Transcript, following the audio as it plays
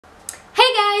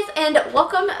and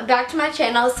welcome back to my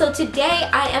channel. So today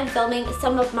I am filming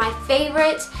some of my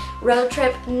favorite road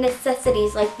trip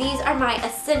necessities. Like, these are my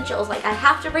essentials. Like, I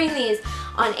have to bring these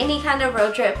on any kind of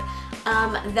road trip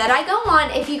that I go on.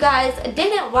 If you guys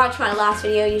didn't watch my last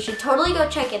video, you should totally go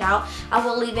check it out. I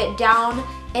will leave it down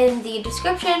in the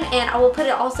description, and I will put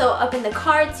it also up in the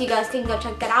card so you guys can go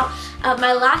check that out.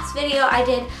 My last video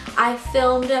I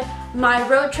filmed my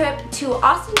road trip to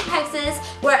Austin, Texas,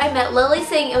 where I met Lily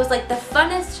Singh. It was like the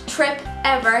funnest trip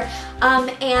ever,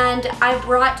 and I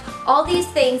brought all these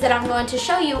things that I'm going to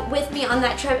show you with me on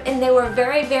that trip, and they were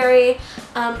very, very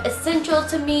essential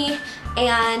to me,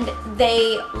 and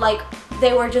they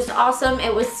were just awesome.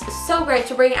 It was so great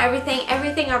to bring everything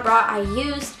I brought I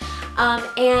used.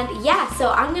 And yeah, so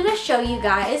I'm gonna show you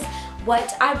guys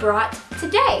what I brought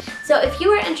today. So if you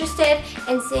are interested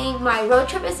in seeing my road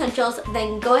trip essentials,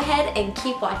 then go ahead and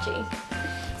keep watching.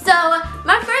 So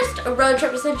my first road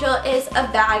trip essential is a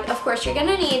bag. Of course, you're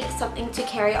gonna need something to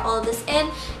carry all of this in,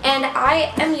 and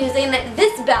I am using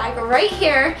this bag right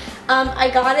here. I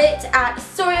got it at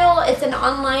Sorial. It's an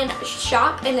online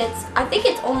shop, and I think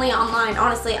it's only online,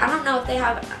 honestly. I don't know if they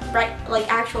have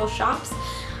actual shops.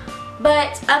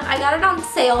 But I got it on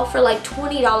sale for like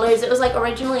 $20. It was like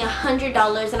originally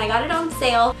 $100, and I got it on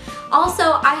sale.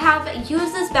 Also, I have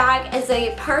used this bag as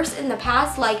a purse in the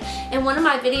past. Like in one of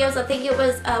my videos, I think it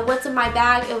was what's in my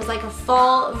bag. It was like a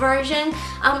fall version.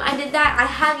 I did that. I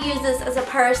have used this as a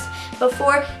purse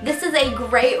before. This is a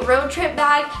great road trip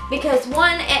bag because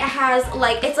one, it has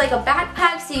it's like a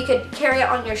backpack, so you could carry it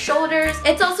on your shoulders.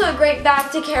 It's also a great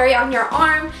bag to carry on your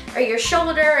arm or your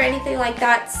shoulder or anything like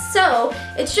that. So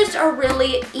it's just a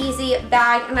really easy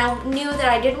bag, and I knew that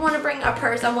I didn't want to bring a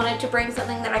purse. I wanted to bring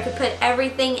something that I could put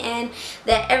everything in,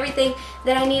 that everything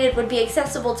that I needed would be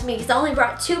accessible to me, because I only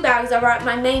brought two bags. I brought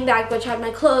my main bag, which had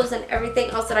my clothes and everything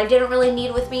else that I didn't really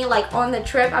need with me like on the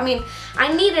trip. I mean,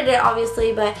 I needed it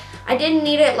obviously, but I didn't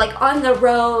need it like on the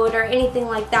road or anything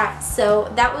like that.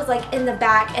 So that was like in the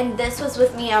back, and this was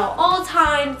with me at all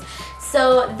times.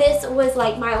 So this was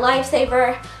like my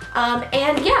lifesaver.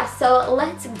 And yeah, so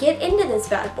let's get into this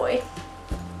bad boy.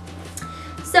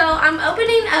 So I'm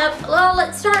opening up, well,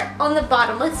 let's start on the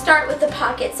bottom. Let's start with the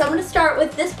pocket. So I'm going to start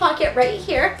with this pocket right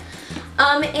here.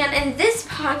 And in this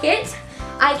pocket,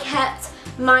 I kept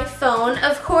my phone.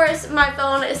 Of course, my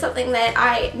phone is something that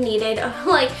I needed.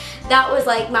 That was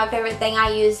like my favorite thing.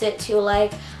 I used it to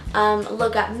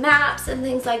look up maps and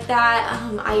things like that.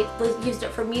 I used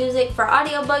it for music, for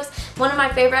audiobooks. One of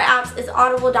my favorite apps is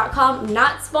audible.com.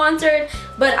 Not sponsored,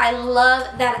 but I love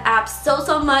that app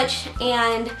so much,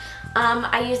 and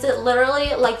I used it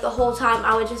literally like the whole time.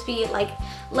 I would just be like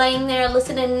laying there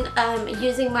listening,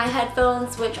 using my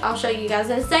headphones, which I'll show you guys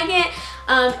in a second,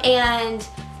 and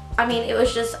I mean, it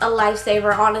was just a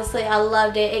lifesaver. Honestly, I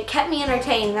loved it. It kept me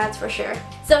entertained, that's for sure.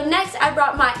 So next, I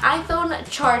brought my iPhone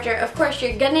charger. Of course,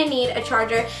 you're gonna need a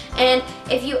charger, and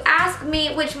if you ask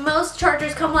me, which most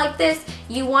chargers come like this,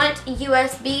 you want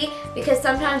USB, because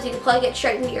sometimes you can plug it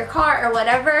straight into your car or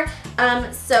whatever.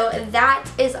 So that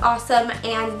is awesome,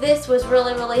 and this was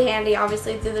really, really handy.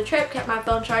 Obviously, through the trip, kept my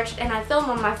phone charged, and I film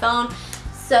on my phone,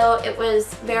 so it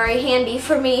was very handy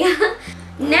for me.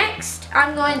 Next,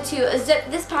 I'm going to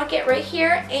zip this pocket right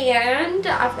here, and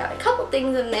I've got a couple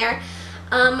things in there.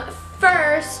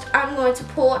 First, I'm going to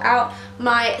pull out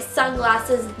my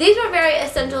sunglasses. These were very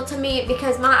essential to me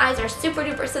because my eyes are super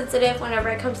duper sensitive whenever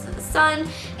it comes to the sun,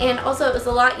 and also it was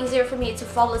a lot easier for me to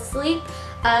fall asleep,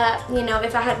 you know,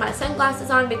 if I had my sunglasses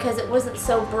on, because it wasn't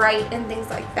so bright and things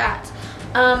like that.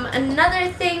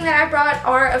 Another thing that I brought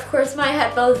are, of course, my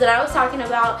headphones that I was talking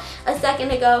about a second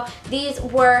ago. These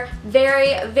were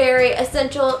very, very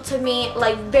essential to me,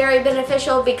 like very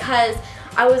beneficial, because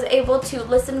I was able to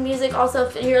listen to music. Also,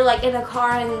 if you're like in a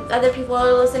car and other people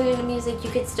are listening to music, you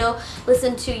could still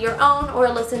listen to your own or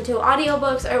listen to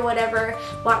audiobooks or whatever,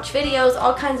 watch videos,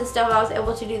 all kinds of stuff. I was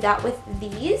able to do that with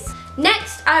these.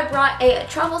 Next, I brought a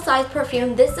travel size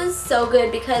perfume. This is so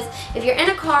good because if you're in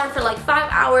a car for like 5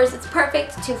 hours, it's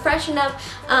perfect to freshen up,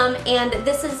 and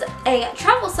this is a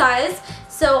travel size,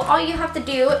 so all you have to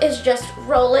do is just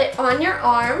roll it on your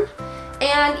arm,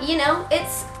 and you know,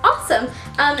 it's awesome.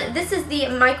 This is the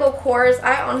Michael Kors.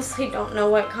 I honestly don't know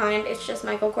what kind. It's just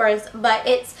Michael Kors, but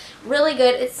it's really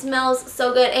good. It smells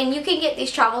so good, and you can get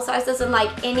these travel sizes in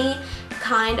like any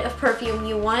kind of perfume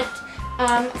you want.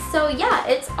 So yeah,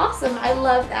 it's awesome. I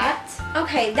love that.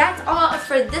 Okay, that's all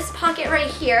for this pocket right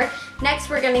here. Next,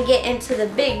 we're gonna get into the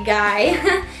big guy,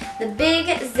 the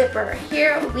big zipper.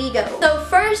 Here we go. So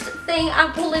first thing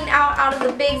I'm pulling out of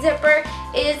the big zipper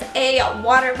is a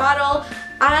water bottle.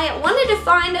 I wanted to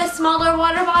find a smaller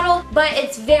water bottle, but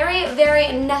it's very,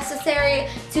 very necessary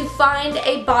to find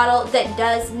a bottle that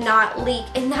does not leak.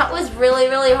 And that was really,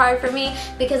 really hard for me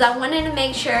because I wanted to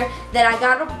make sure that I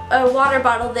got a water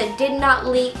bottle that did not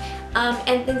leak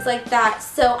and things like that.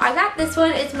 So I got this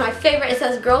one. It's my favorite. It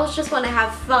says girls just want to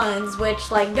have funs,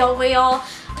 which like don't we all?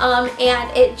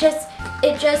 And it just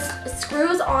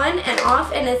screws on and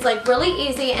off, and it's like really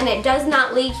easy, and it does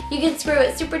not leak. You can screw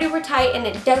it super duper tight and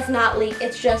it does not leak.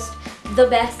 It's just the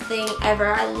best thing ever.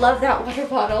 I love that water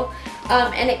bottle.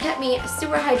 And it kept me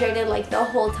super hydrated like the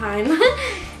whole time.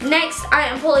 Next, I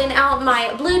am pulling out my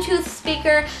Bluetooth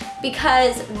speaker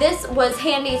because this was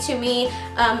handy to me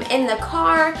in the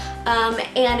car,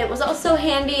 and it was also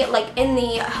handy like in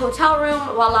the hotel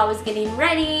room while I was getting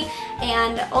ready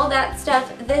and all that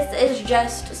stuff. This is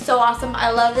just so awesome. I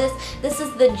love this. This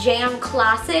is the Jam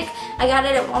Classic. I got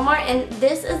it at Walmart, and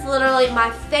this is literally my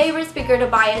favorite speaker to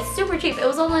buy. It's super cheap. It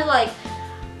was only like,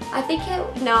 I think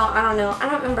no, I don't know. I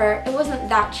don't remember. It wasn't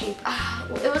that cheap.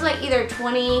 It was like either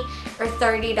 $20 or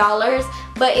 $30,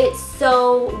 but it's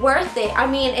so worth it. I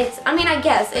mean, I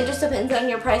guess it just depends on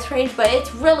your price range, but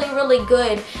it's really, really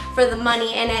good for the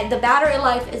money, and the battery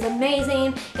life is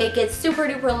amazing. It gets super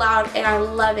duper loud, and I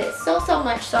love it so, so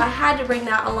much. So I had to bring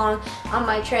that along on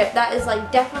my trip. That is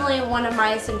like definitely one of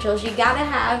my essentials. You gotta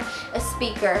have a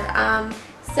speaker.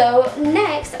 So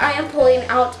next, I am pulling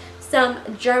out some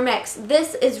Germ-X.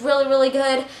 This is really, really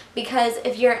good because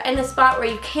if you're in a spot where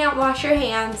you can't wash your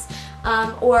hands,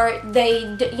 or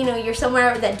you're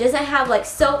somewhere that doesn't have like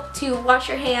soap to wash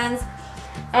your hands,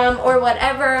 or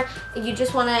whatever, you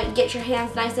just want to get your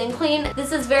hands nice and clean.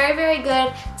 This is very, very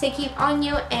good to keep on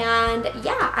you, and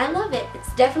yeah, I love it.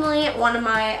 It's definitely one of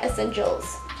my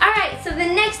essentials. Alright, so the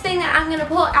next thing that I'm going to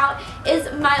pull out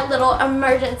is my little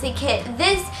emergency kit.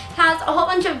 This has a whole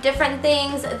bunch of different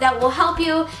things that will help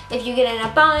you if you get in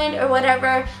a bind or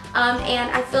whatever,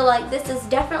 and I feel like this is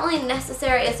definitely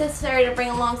necessary. It's necessary to bring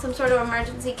along some sort of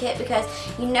emergency kit because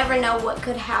you never know what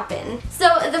could happen. So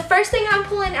the first thing I'm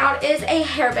pulling out is a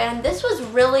hairband. This was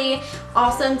really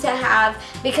awesome to have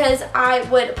because I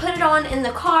would put it on in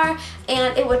the car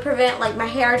and it would prevent like my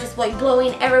hair just like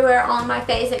blowing everywhere on my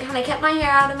face. It kind of kept my hair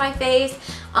out of my face,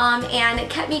 and it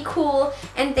kept me cool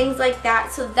and things like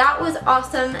that. So that was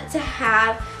awesome to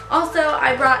have. Also,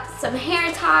 I brought some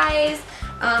hair ties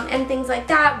and things like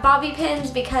that, bobby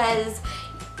pins, because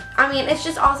I mean, it's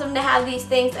just awesome to have these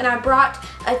things, and I brought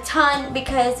a ton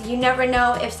because you never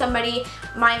know if somebody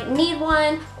might need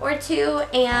one or two,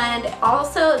 and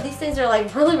also these things are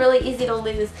like really, really easy to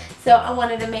lose, so I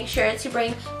wanted to make sure to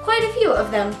bring quite a few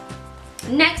of them.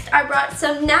 Next, I brought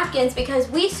some napkins because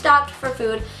we stopped for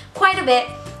food quite a bit,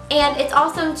 and it's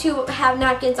awesome to have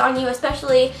napkins on you,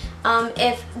 especially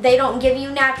if they don't give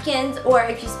you napkins, or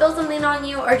if you spill something on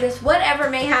you, or just whatever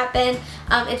may happen.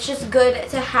 It's just good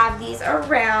to have these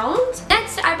around.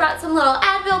 Next, I brought some little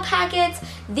Advil packets.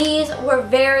 These were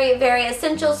very, very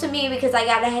essential to me because I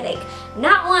got a headache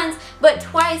not once, but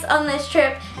twice on this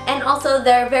trip, and also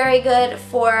they're very good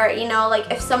for, you know,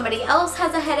 like if somebody else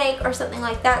has a headache or something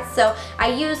like that. So I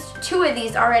used 2 of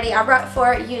these already. I brought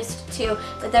 4, used 2,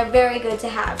 but they're very good to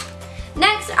have.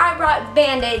 Next, I brought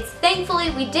Band-Aids.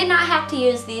 Thankfully, we did not have to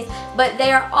use these, but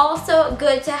they are also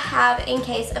good to have in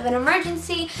case of an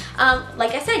emergency.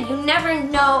 Like I said, you never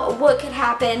know what could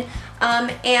happen,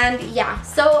 and yeah,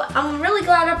 so I'm really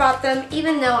glad I bought them,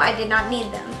 even though I did not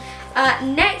need them.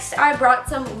 Next, I brought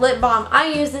some lip balm.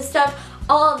 I use this stuff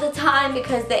all the time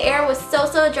because the air was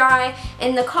so dry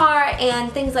in the car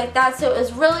and things like that, so it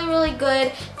was really, really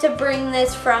good to bring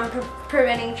this from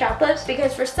preventing chapped lips,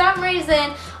 because for some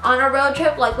reason on a road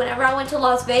trip, like whenever I went to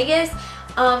Las Vegas,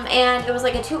 and it was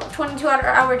like a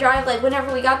 22-hour drive, like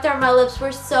whenever we got there, my lips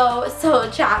were so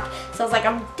chapped. So I was like,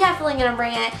 I'm definitely gonna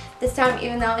bring it this time,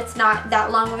 even though it's not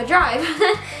that long of a drive.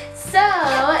 So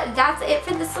that's it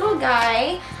for this little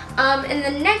guy. And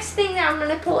the next thing that I'm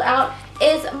gonna pull out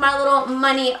is my little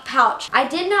money pouch. I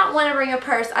did not want to bring a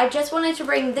purse. I just wanted to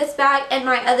bring this bag and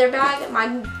my other bag, my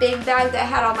big bag that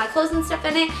had all my clothes and stuff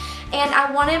in it. And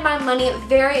I wanted my money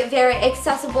very, very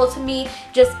accessible to me,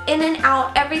 just in and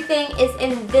out. Everything is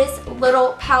in this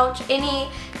little pouch. Any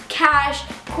cash,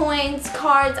 coins,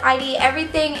 cards, ID,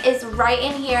 everything is right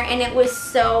in here, and it was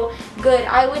so good.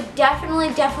 I would definitely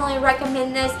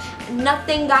recommend this.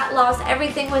 Nothing got lost.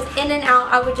 Everything was in and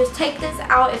out. I would just take this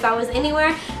out if I was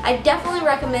anywhere. I definitely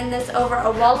recommend this over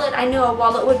a wallet. I knew a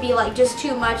wallet would be like just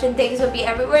too much and things would be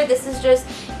everywhere. This is just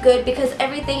good because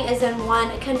everything is in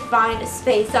one confined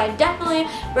space. So I definitely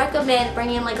recommend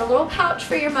bringing like a little pouch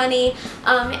for your money,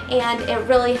 and it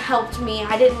really helped me.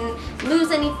 I didn't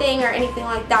lose anything or anything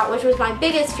like that, which was my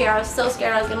biggest biggest fear. I was so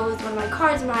scared I was going to lose one of my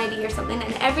cards, my ID or something,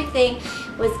 and everything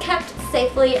was kept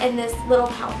safely in this little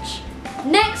pouch.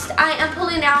 Next, I am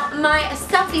pulling out my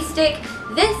selfie stick.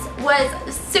 This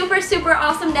was super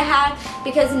awesome to have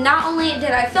because not only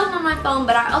did I film on my phone,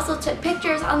 but I also took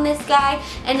pictures on this guy,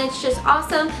 and it's just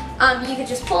awesome. You could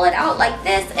just pull it out like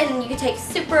this, and you could take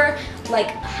super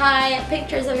like high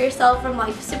pictures of yourself from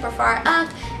like super far up,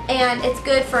 and it's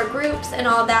good for groups and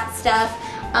all that stuff.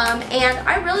 And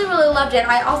I really loved it.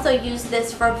 I also used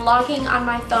this for vlogging on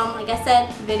my phone, like I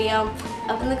said, video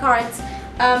up in the cards.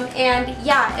 And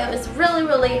yeah, it was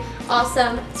really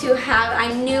awesome to have.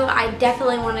 I knew I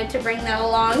definitely wanted to bring that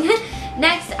along.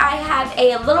 Next, I have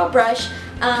a little brush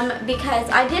because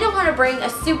I didn't want to bring a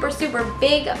super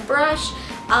big brush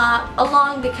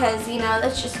along because, you know,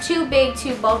 that's just too big,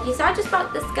 too bulky. So I just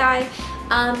bought this guy.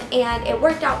 And it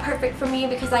worked out perfect for me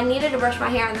because I needed to brush my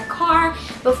hair in the car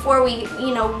before we,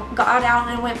 you know, got out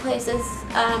and went places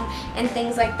and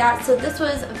things like that. So this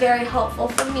was very helpful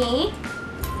for me.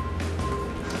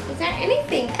 Is there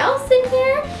anything else in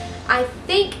here? I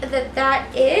think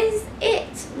that is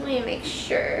it. Let me make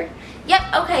sure. Yep,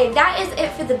 okay, that is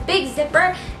it for the big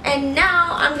zipper. And now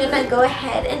I'm gonna go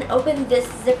ahead and open this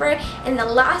zipper, and the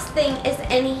last thing is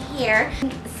in here.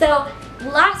 So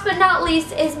last but not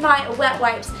least is my wet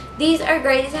wipes. These are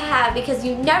great to have because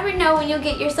you never know when you'll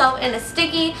get yourself in a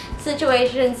sticky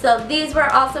situation. So these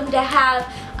were awesome to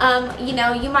have. You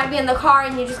know, you might be in the car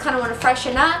and you just kind of want to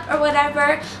freshen up or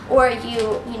whatever, or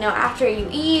you know, after you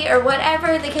eat or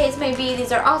whatever the case may be.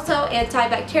 These are also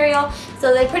antibacterial,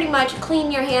 so they pretty much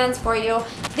clean your hands for you.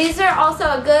 These are also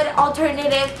a good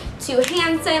alternative to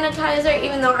hand sanitizer,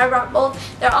 even though I brought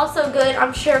both. They're also good,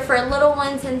 I'm sure, for little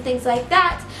ones and things like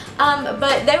that.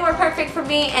 But they were perfect for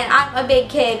me, and I'm a big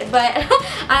kid, but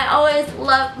I always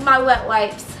love my wet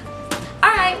wipes.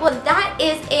 Alright, well that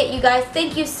is it, you guys.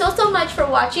 Thank you so much for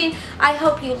watching. I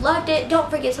hope you loved it. Don't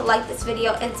forget to like this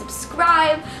video and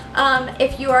subscribe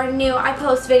if you are new. I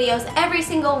post videos every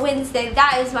single Wednesday.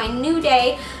 That is my new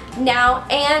day now.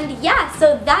 And yeah,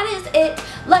 so that is it.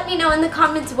 Let me know in the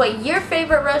comments what your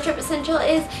favorite road trip essential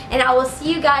is, and I will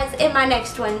see you guys in my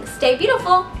next one. Stay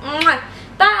beautiful. Mwah.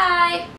 Bye!